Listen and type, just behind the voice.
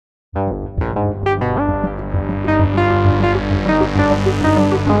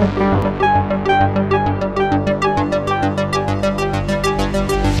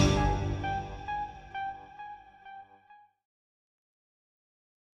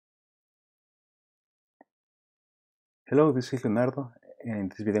Hello, this is Leonardo. In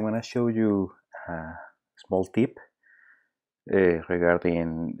this video I'm going to show you a small tip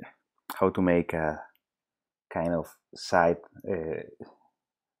regarding how to make a kind of side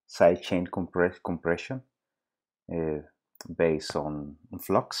chain compression based on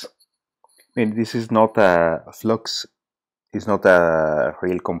Flux. I mean, this is not a Flux, it's not a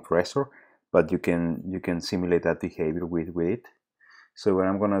real compressor, but you can simulate that behavior with it. So what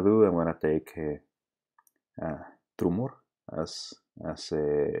I'm going to do, I'm going to take tremor as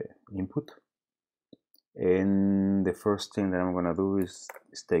input, and the first thing that I'm gonna do is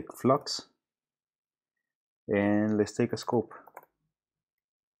take Flux, and let's take a scope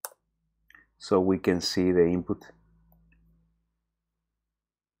so we can see the input.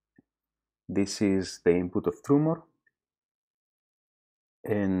 This is the input of tremor,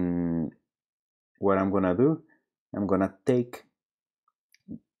 and what I'm gonna do, I'm gonna take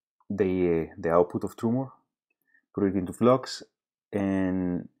the output of tremor, put it into Flux,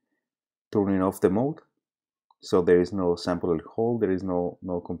 and turning off the mode, so there is no sample and hold, there is no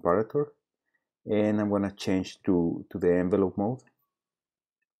comparator, and I'm gonna change to the envelope mode.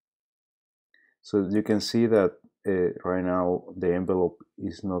 So you can see that right now the envelope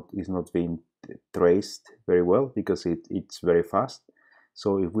is not being traced very well because it's very fast.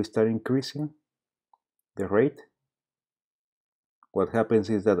 So if we start increasing the rate, what happens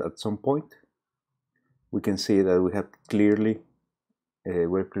is that at some point we can see that we have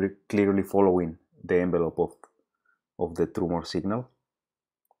we're clearly following the envelope of the tremor signal.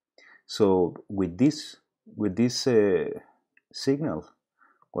 So with this signal,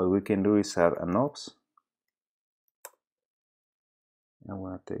 what we can do is add a knobs. I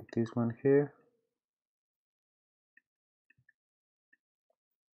want to take this one here,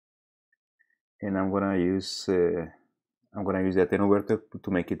 and I'm gonna use the attenuator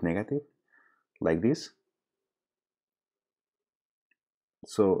to make it negative, like this.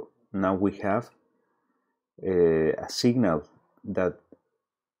 So now we have a signal that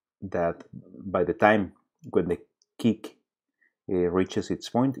by the time when the kick reaches its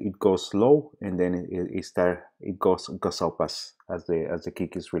point, it goes low, and then it goes up as the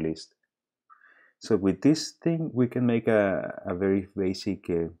kick is released. So with this thing we can make a very basic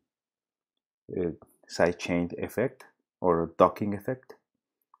sidechain effect or docking effect.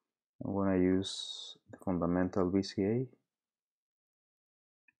 I'm going to use the fundamental VCA.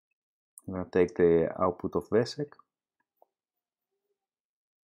 I'm going to take the output of VESEC,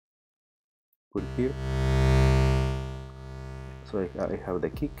 put it here. So I have the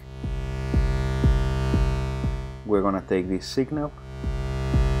kick. We're going to take this signal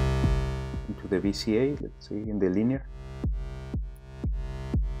into the VCA, let's see, in the linear.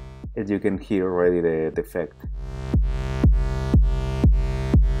 As you can hear already the effect.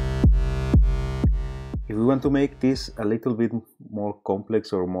 If we want to make this a little bit more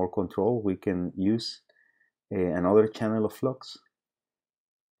complex or more controlled, we can use another channel of Flux.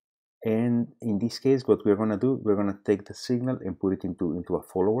 And in this case, what we're going to do, we're going to take the signal and put it into a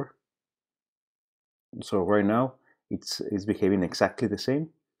follower. So right now it's behaving exactly the same,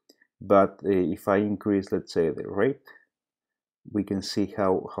 but if I increase, let's say, the rate, we can see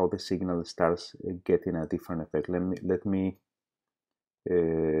how the signal starts getting a different effect. Let me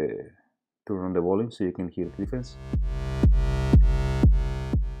turn on the volume so you can hear the difference.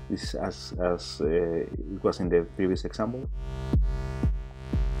 This is as it was in the previous example.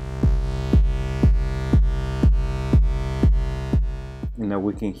 And now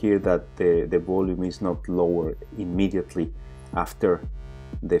we can hear that the volume is not lower immediately after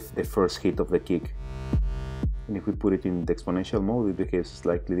the first hit of the kick. And if we put it in the exponential mode, it behaves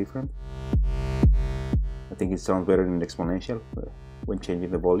slightly different. I think it sounds better in exponential when changing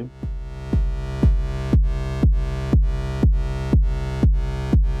the volume.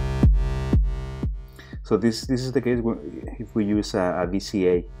 So this is the case if we use a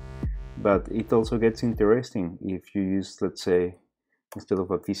VCA, but it also gets interesting if you use, let's say, instead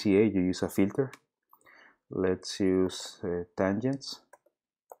of a VCA, you use a filter. Let's use tangents.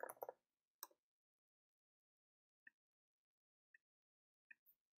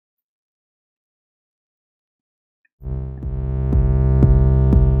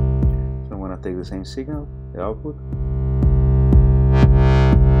 So I'm going to take the same signal, the output.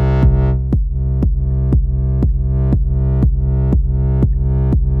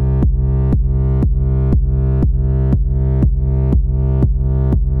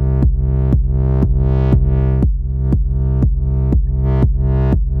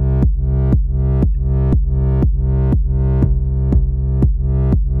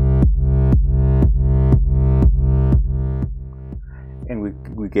 and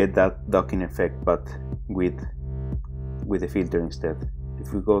we get that docking effect, but with the filter instead.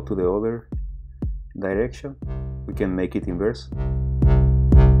 If we go to the other direction, we can make it inverse.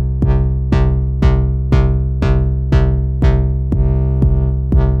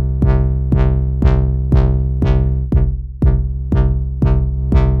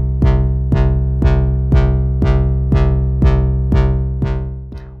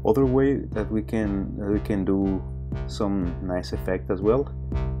 Other way that we can do some nice effect as well,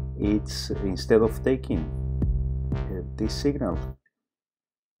 it's instead of taking this signal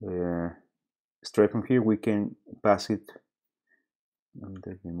straight from here, we can pass it. Let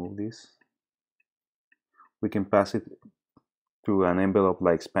me remove this. We can pass it through an envelope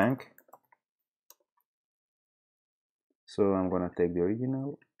like Spank. So I'm gonna take the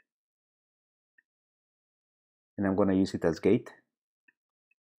original and I'm gonna use it as gate.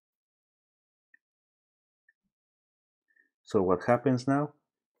 So what happens now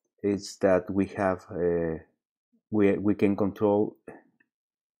is that we have we can control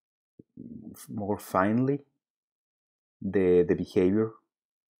more finely the behavior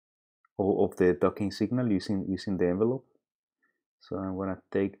of the docking signal using the envelope. So I'm gonna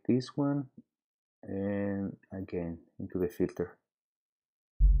take this one and again into the filter.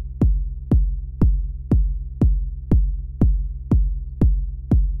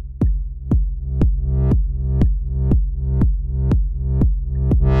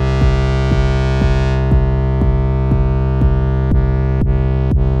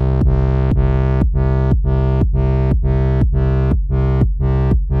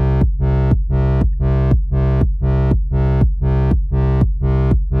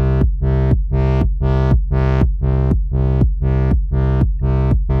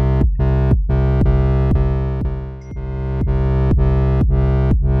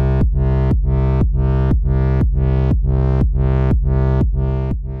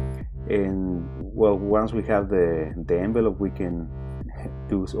 And well, once we have the envelope, we can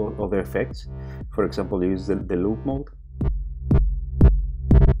do other effects. For example, use the loop mode.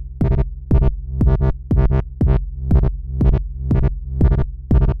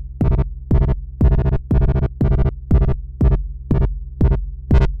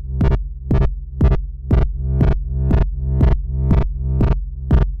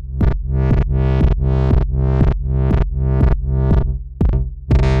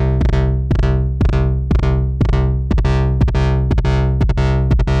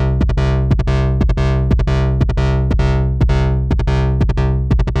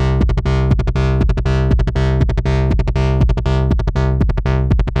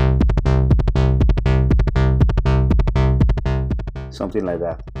 Something like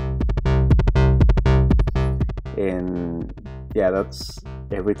that. And yeah, that's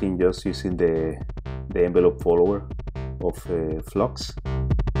everything, just using the envelope follower of Flux.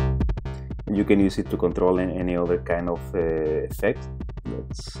 And you can use it to control any other kind of effect.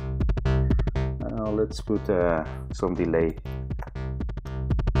 Let's put some delay.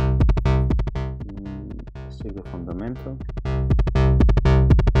 Let's take the fundamental.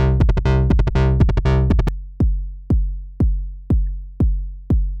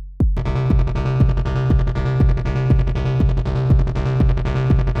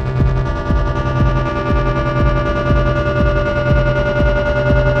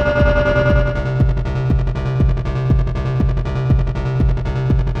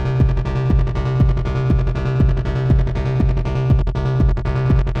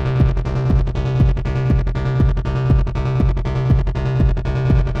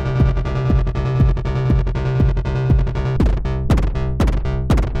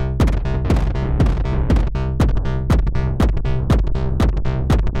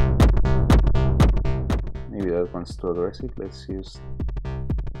 Wants to address it. Let's use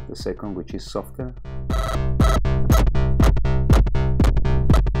the second, which is softer.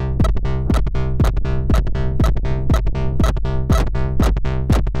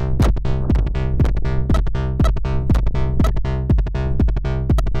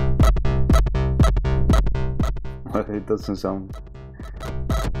 Well, it doesn't sound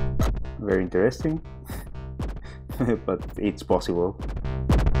very interesting, but it's possible.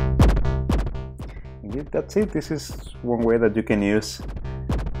 That's it. This is one way that you can use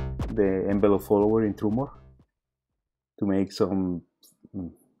the envelope follower in Trumor to make some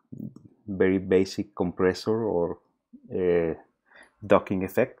very basic compressor or docking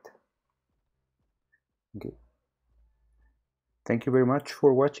effect. Okay. Thank you very much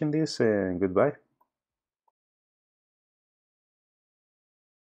for watching this, and goodbye.